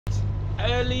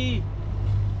early.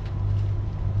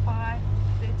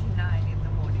 5:39 in the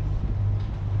morning.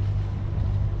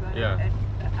 Got Yeah. it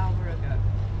an hour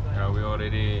ago. We're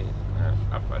already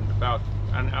up and about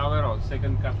an hour or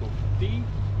second cup of tea.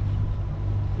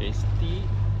 Yes, tea.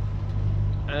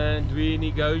 And we're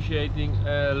negotiating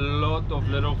a lot of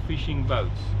little fishing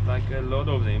boats, like a lot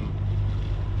of them.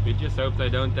 We just hope they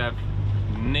don't have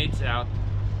nets out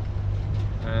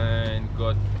and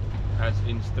got us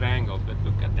in strangled. But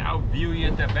look at our view here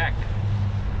at the back.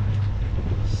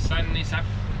 Sun is up,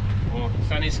 or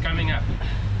sun is coming up.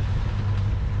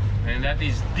 And that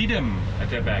is Didem at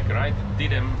the back, right?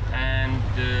 Didem, and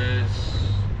the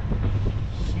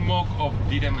smoke of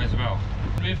Didem as well.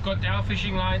 We've got our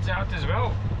fishing lines out as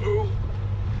well. Ooh.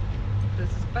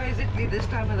 Supposedly this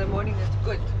time of the morning is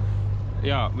good.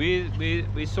 Yeah,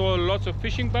 we saw lots of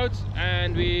fishing boats,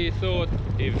 and we thought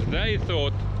if they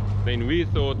thought, then we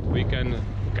thought we can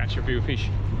catch a few fish.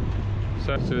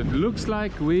 So it looks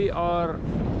like we are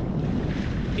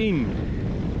in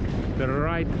the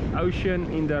right ocean,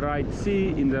 in the right sea,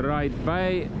 in the right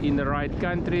bay, in the right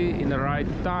country, in the right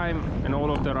time, and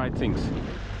all of the right things.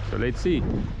 So let's see.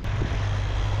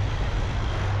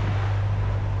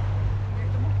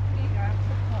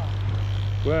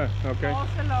 Where? Okay.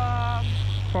 False alarm.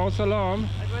 False alarm.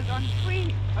 It was on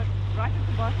free, right at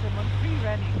the bottom, on free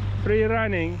running. Free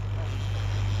running.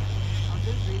 I'll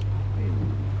just read.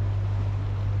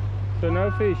 So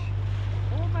no fish.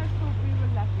 Almost thought we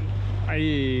were lucky.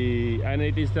 Aye, and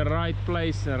it is the right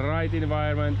place, the right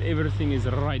environment, everything is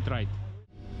right.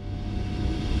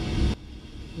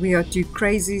 We are two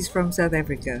crazies from South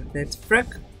Africa. That's Frick,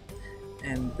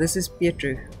 and this is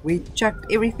Pietro. We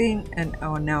chucked everything and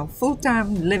are now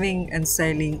full-time living and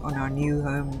sailing on our new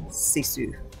home,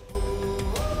 Sisu.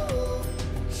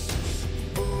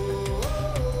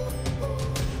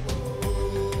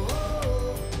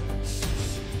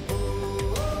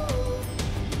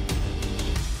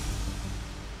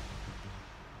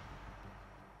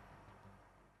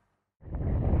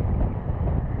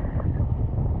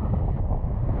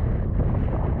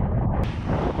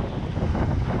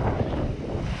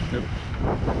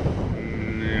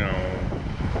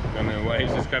 And the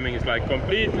waves is coming, it's like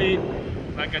completely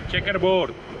like a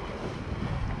checkerboard.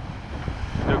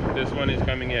 Look, this one is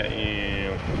coming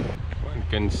here. One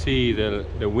can see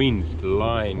the wind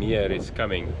line here is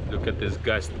coming. Look at this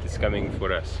gust, it's coming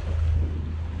for us.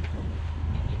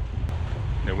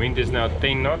 The wind is now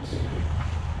 10 knots.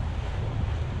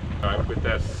 I put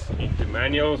us into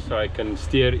manual so I can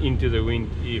steer into the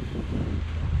wind if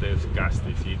this gust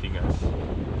is hitting us.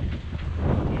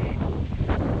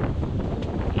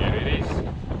 Here it is.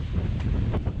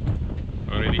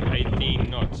 Already 18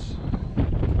 knots.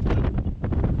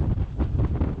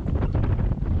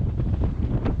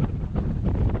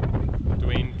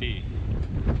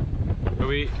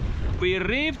 We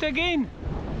reefed again.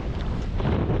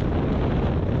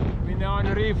 We're now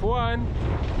on reef 1,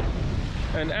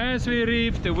 and as we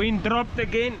reefed the wind dropped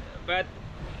again, but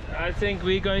I think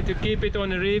we're going to keep it on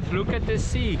the reef. Look at the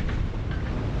sea.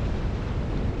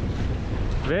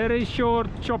 Very short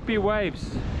choppy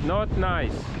waves, not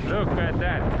nice. Look at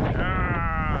that.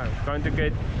 Going to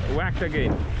get whacked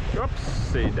again.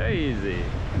 Oopsie daisy.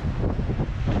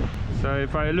 So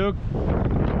if I look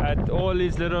at all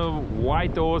these little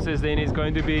white horses, then it's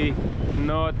going to be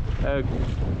not a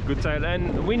good sail.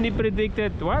 And windy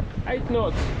predicted what? 8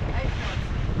 knots. 8 knots.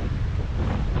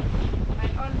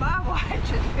 And on my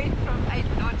watch it went from 8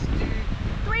 knots to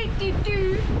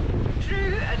 22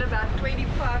 true and about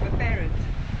 25 apparent.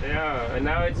 Yeah, and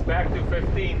now it's back to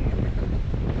 15.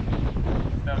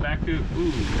 It's now back to,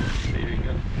 ooh, there we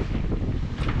go.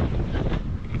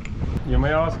 You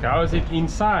may ask, how is it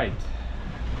inside?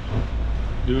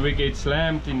 Do we get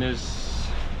slammed in this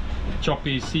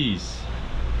choppy seas?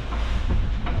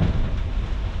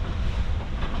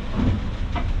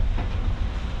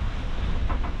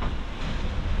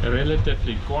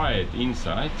 Relatively quiet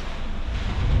inside.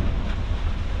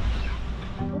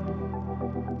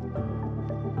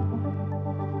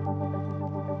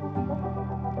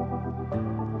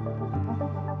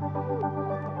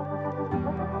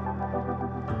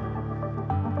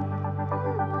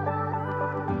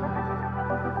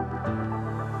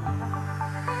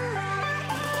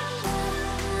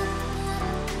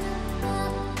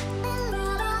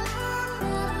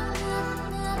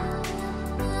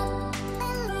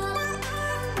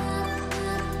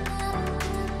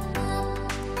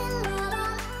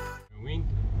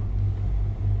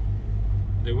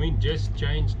 The wind just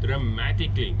changed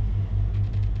dramatically,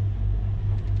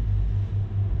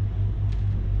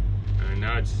 and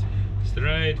now it's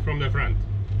straight from the front.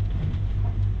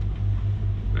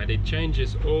 and it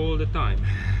changes all the time.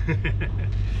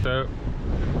 So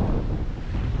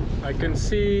I can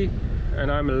see,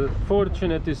 and I'm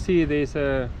fortunate to see there's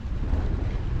a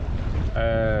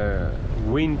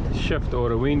wind shift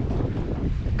or a wind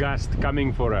gust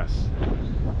coming for us.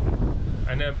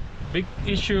 And a big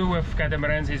issue with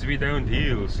catamarans is we don't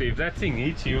heel, so if that thing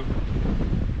hits you,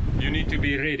 you need to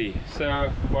be ready.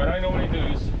 So what I normally do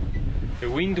is the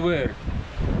windward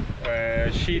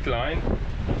sheet line,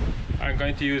 I'm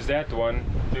going to use that one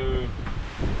to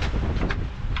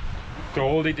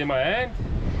hold it in my hand,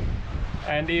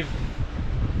 and if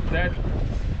that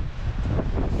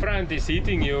front is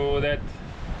hitting you, or that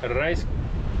race,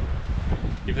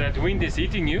 if that wind is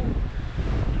hitting you,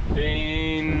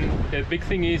 then the big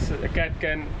thing is a cat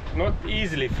can not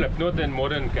easily flip, not in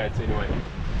modern cats anyway,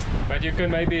 but you can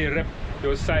maybe rip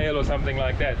your sail or something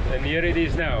like that. And here it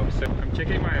is now. So I'm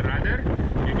checking my rudder.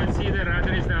 You can see the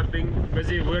rudder is now being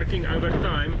busy working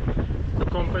overtime to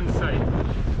compensate.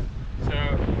 So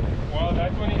while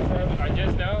that one is up, I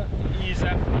just now ease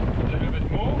up a little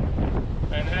bit more,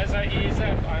 and as I ease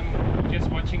up, I'm just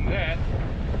watching that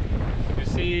to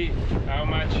see how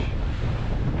much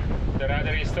the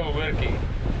rudder is still working.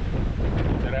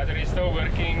 The rudder is still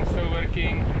working, still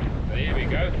working. There we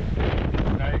go.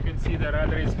 Now you can see the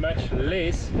rudder is much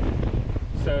less.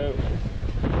 So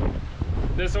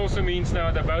this also means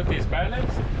now the boat is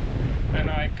balanced and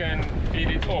I can feed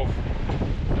it off.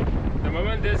 The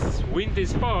moment this wind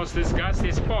is past, this gust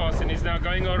is past, and it's now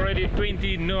going already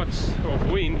 20 knots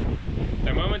of wind.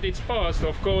 The moment it's past,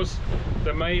 of course,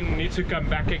 the main needs to come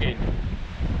back again.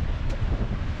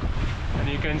 And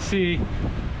you can see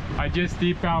I just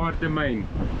depowered the main.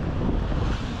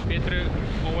 Petru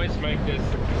always make this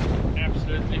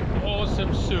absolutely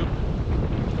awesome soup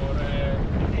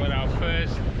for our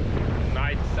first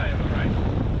night sail, right?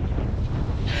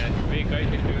 And we're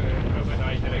going to do an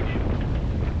overnighter again.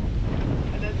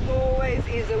 And it always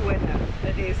is a winner.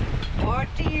 It is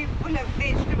hearty, full of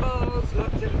vegetables,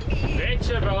 lots of meat.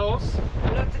 Vegetables!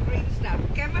 Lots of green stuff.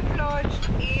 Camouflaged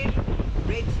in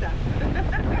red stuff.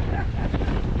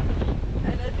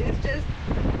 And it is just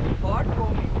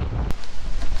heartwarming.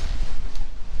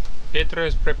 Petru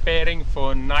is preparing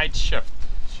for night shift.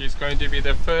 She's going to be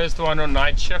the first one on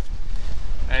night shift,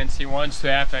 and she wants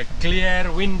to have a clear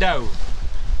window.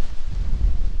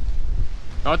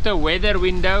 Not a weather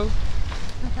window,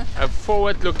 a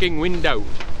forward looking window.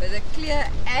 With a clear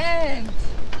and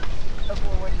a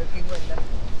forward looking window.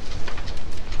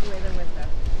 Weather window.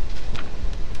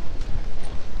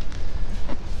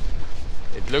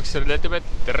 It looks a little bit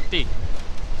dirty.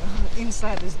 Oh,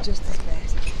 inside is just as bad.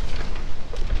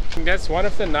 That's one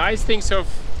of the nice things of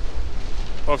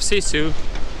Sisu.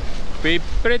 We're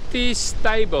pretty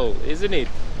stable, isn't it?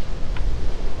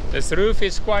 This roof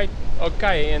is quite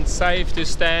okay and safe to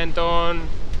stand on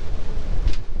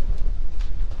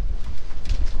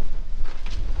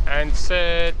and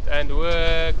sit and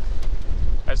work,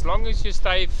 as long as you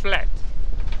stay flat.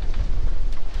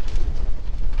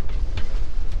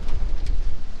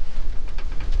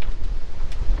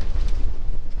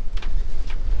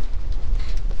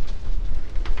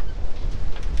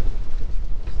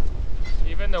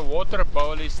 Even the water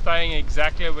bowl is staying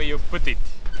exactly where you put it.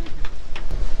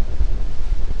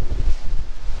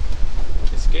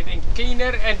 It's getting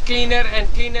cleaner and cleaner and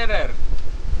cleaner.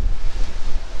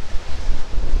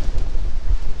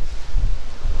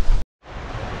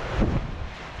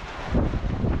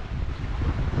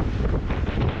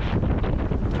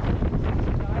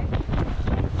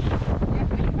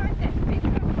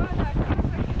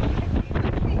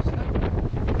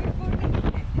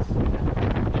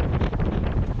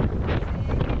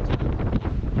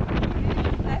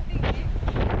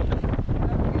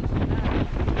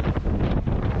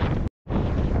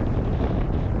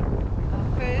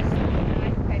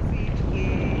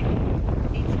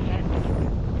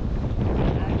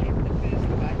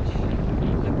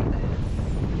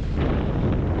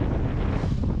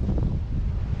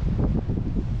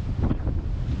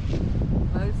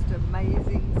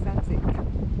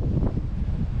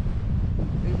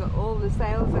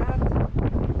 Sails out.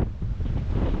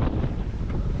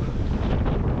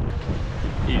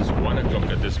 It's 1 o'clock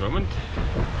at this moment,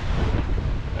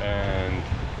 and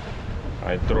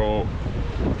I draw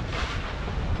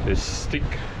this stick,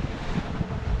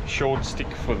 short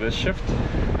stick for this shift,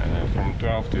 from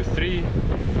 12 to 3.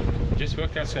 Just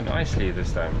worked out so nicely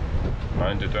this time.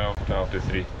 9 to 12, 12 to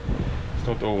 3. It's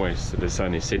not always the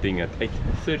sun is setting at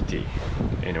 8:30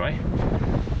 anyway.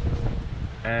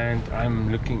 And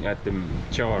I'm looking at the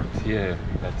chart here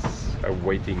that's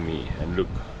awaiting me, and look,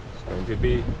 it's going to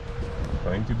be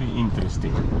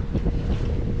interesting.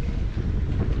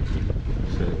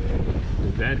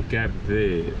 that gap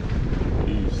there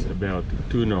is about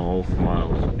 2.5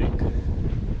 miles big.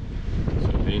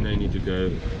 So then I need to go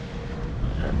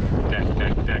tack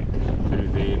through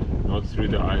there, not through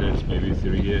the islands, maybe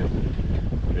through here,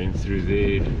 then through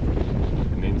there,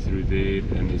 and then through there,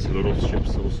 and there's a lot of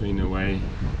ships also in the way,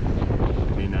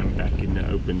 and then I'm back in the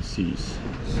open seas.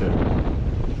 So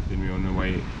then we're on the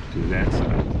way to that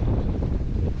side.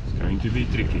 It's going to be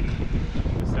tricky.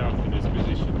 South in this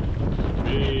position,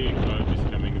 big boat is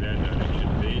coming that direction.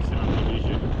 There's our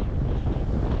collision.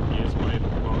 Here's my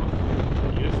path,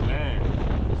 here's land.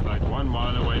 It's like 1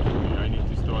 mile away from me. I need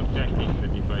to start tacking,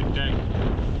 but if I tack,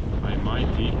 I might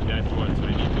hit that one, so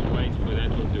I need to wait for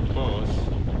that one to pass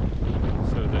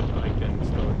so that I can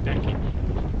start tacking.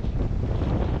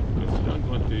 Because I don't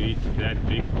want to hit that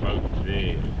big boat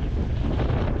there.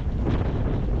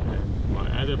 And my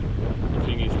other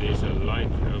thing is there's a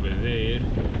light over there,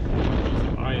 there's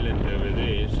an island over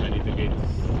there, so I need to get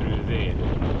through there.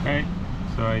 Okay,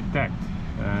 so I tacked,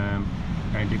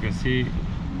 and you can see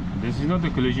this is not the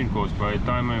collision course. By the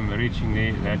time I'm reaching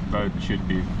there, that boat should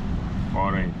be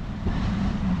far ahead.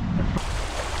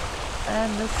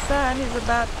 And the sun is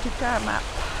about to come up.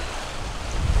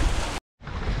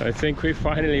 I think we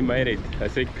finally made it. I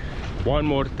think one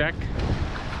more tack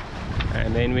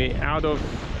and then we out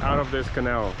of this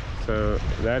canal. So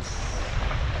that's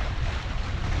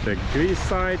the Greece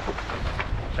side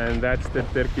and that's the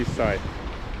Turkish side.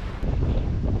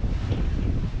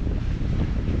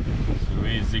 So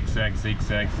we zigzag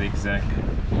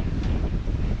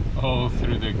all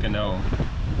through the canal.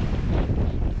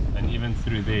 And even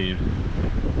through there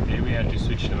we had to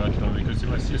switch the motor on because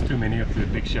there was just too many of the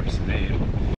big ships there.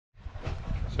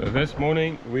 So this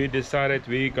morning we decided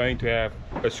we're going to have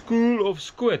a school of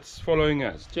squids following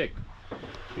us. Check,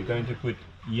 we're going to put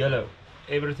yellow,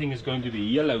 everything is going to be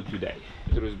yellow today.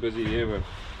 It was busy here with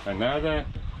another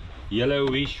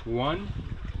yellowish one.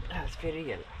 Oh, it's very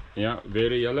yellow. Yeah,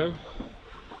 very yellow.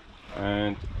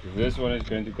 And this one is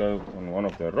going to go on one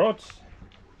of the rods.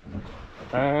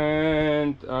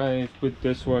 And I put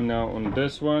this one now on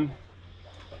this one.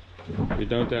 We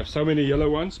don't have so many yellow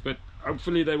ones, but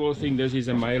hopefully they will think this is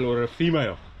a male or a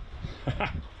female.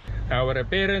 Our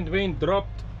apparent wind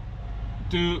dropped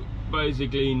to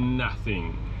basically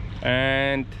nothing,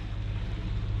 and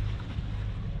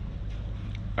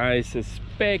I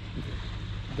suspect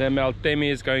the Meltemi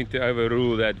is going to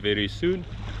overrule that very soon.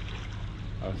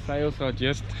 Our sails are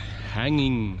just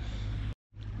hanging.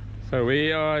 So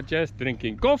we are just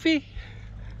drinking coffee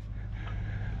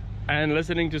and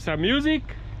listening to some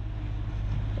music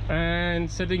and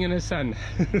sitting in the sun.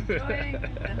 Enjoying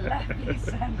the lovely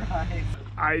sunrise.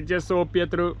 I just saw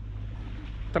Pietro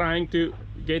trying to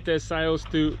get the sails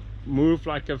to move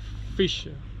like a fish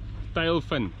tail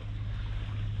fin.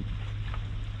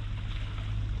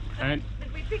 And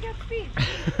did we pick up speed?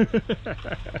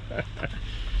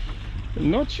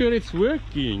 not sure it's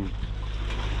working.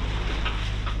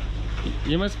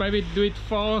 You must maybe do it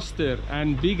faster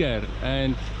and bigger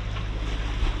and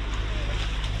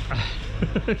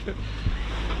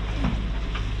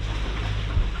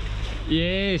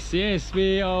yes,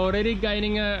 we are already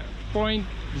gaining a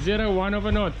 0.01 of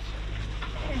a knot.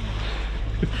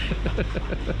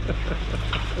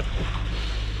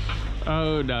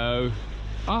 Oh no.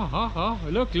 Oh,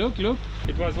 look.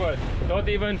 It was what? Not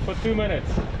even for 2 minutes.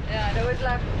 Yeah, there was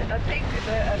like, I think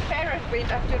the parrot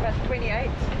went up to about 28.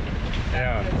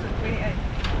 Yeah. 28.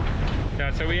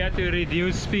 Yeah, so we had to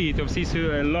reduce speed of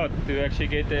Sisu a lot to actually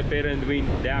get the apparent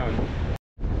wind down.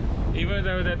 Even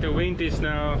though that the wind is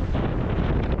now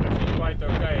actually quite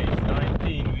okay, it's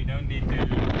 19, we don't need to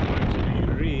actually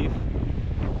reef.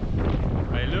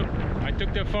 I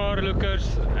took the far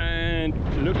lookers and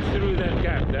looked through that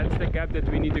gap. That's the gap that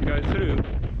we need to go through.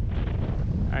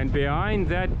 And behind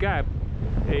that gap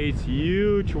is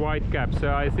huge white gap.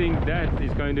 So I think that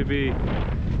is going to be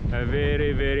a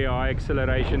very, very high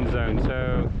acceleration zone.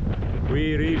 So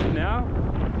we reefed now,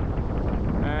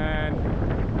 and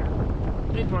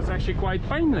it was actually quite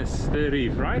painless, the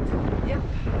reef, right? Yep.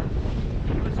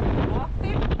 Because we marked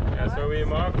them. Yeah, so we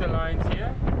marked the lines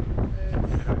here.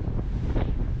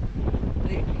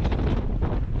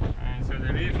 And so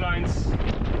the reef lines.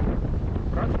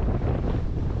 Right?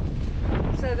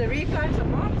 So the reef lines are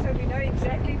marked, so we know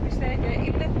exactly if we stand here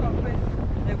in the cockpit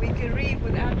that we can reef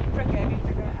without Frick having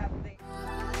to go up there.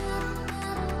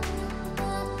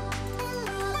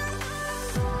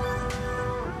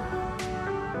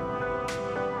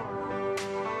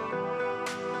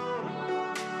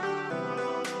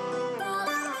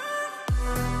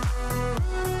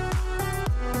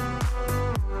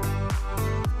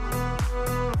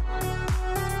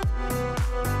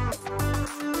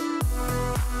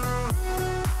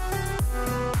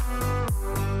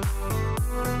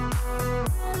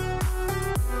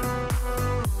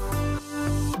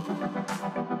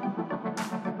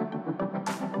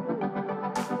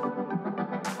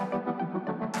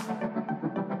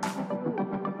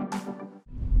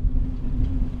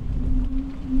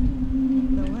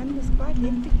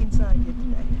 hectic inside here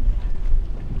today.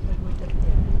 But we're up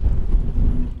here.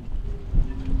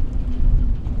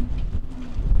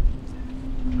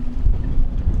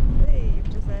 Hey,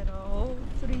 you've just had a whole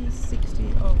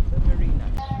 360 of the marina.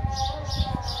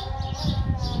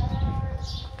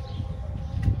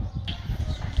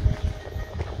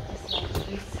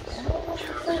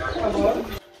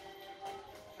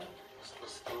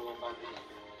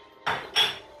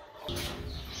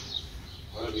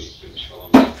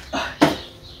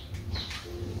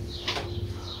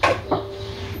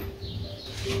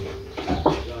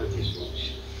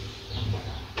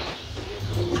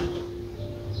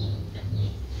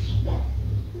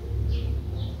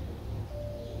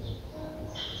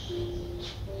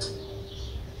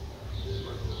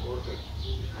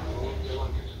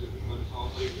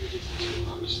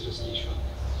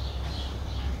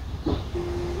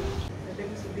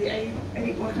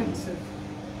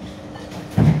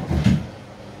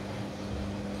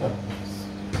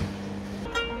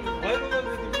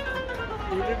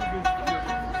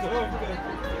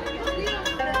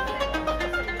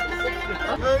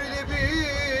 Öyle bir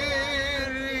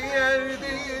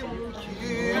yerdim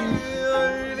ki,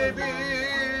 öyle bir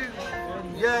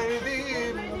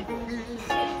yerdim ki,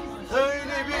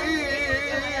 öyle bir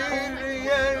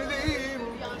yerdim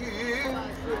ki,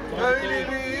 öyle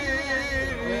bir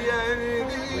yerdim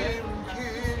ki.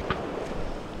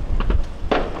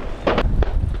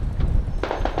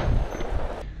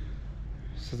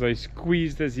 So they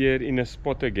squeezed us here in a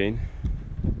spot again.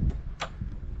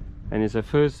 And it's the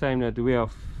first time that we are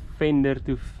fender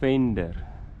to fender.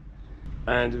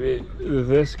 And with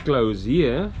this close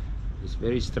here, this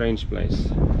very strange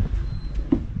place.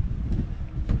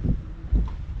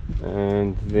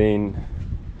 And then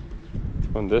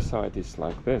on this side it's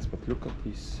like this, but look at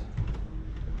these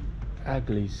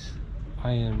ugly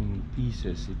iron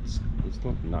pieces. It's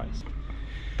not nice.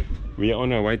 We are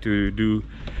on our way to do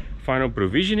final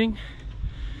provisioning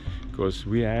because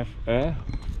we have a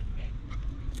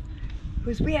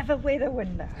weather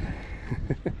window.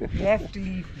 We have to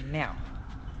leave now.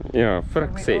 Yeah,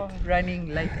 Frick We said. are running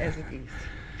late as it is.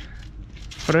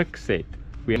 Frick said.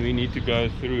 We need to go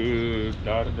through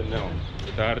Dardanelle.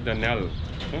 Dardanelle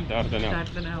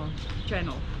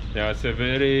channel. Yeah, it's a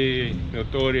very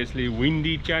notoriously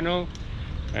windy channel,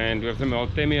 and with the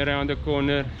Maltemi around the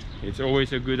corner, it's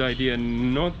always a good idea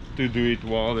not to do it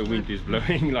while the wind is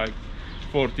blowing like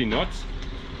 40 knots.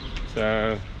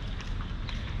 So,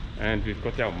 and we've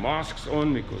got our masks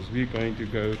on because we're going to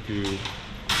go to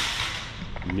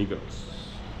Migos.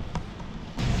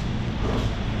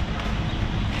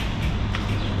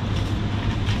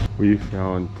 We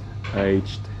found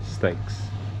aged steaks.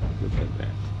 Look at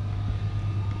that.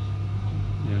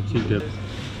 Yeah, cheap.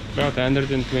 About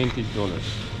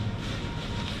 $120.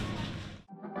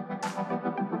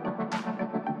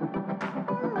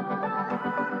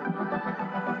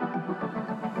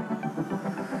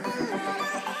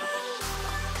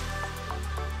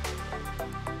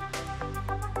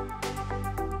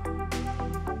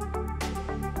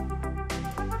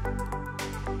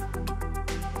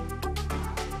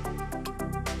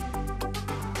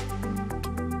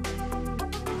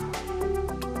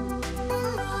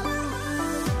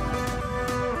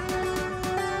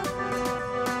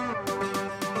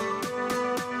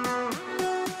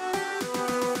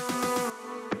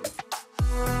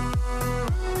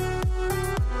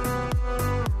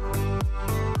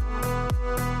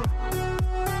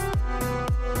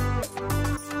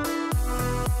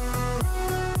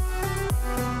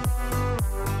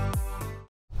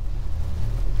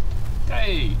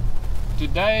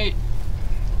 Today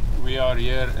we are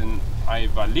here in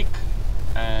Ayvalık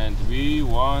and we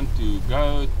want to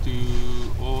go to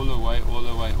all the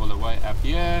way up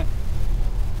here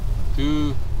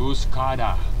to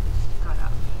Buskada.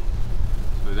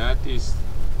 So that is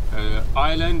an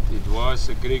island. It was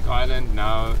a Greek island,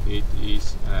 now it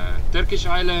is a Turkish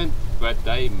island, but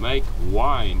they make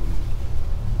wine.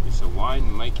 It's a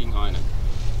wine making island.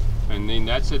 And then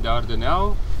that's a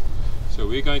Dardanelle. So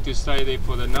we're going to stay there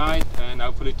for the night, and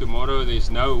hopefully tomorrow there's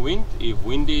no wind. If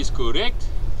wind is correct,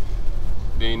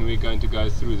 then we're going to go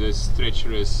through this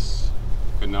treacherous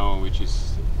canal, which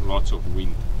is lots of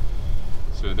wind.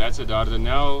 So that's a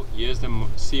Dardanelle. Here's the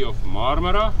Sea of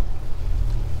Marmara,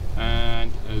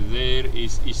 and there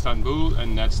is Istanbul,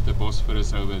 and that's the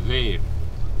Bosphorus over there,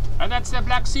 and that's the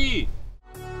Black Sea.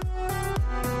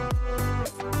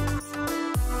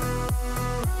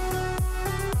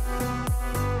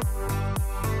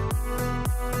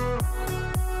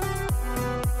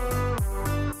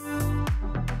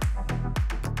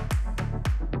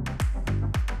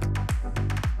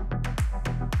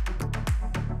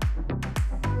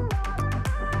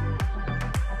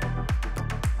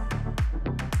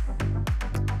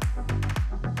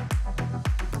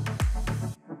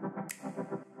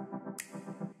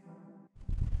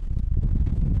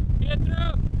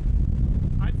 Pietro!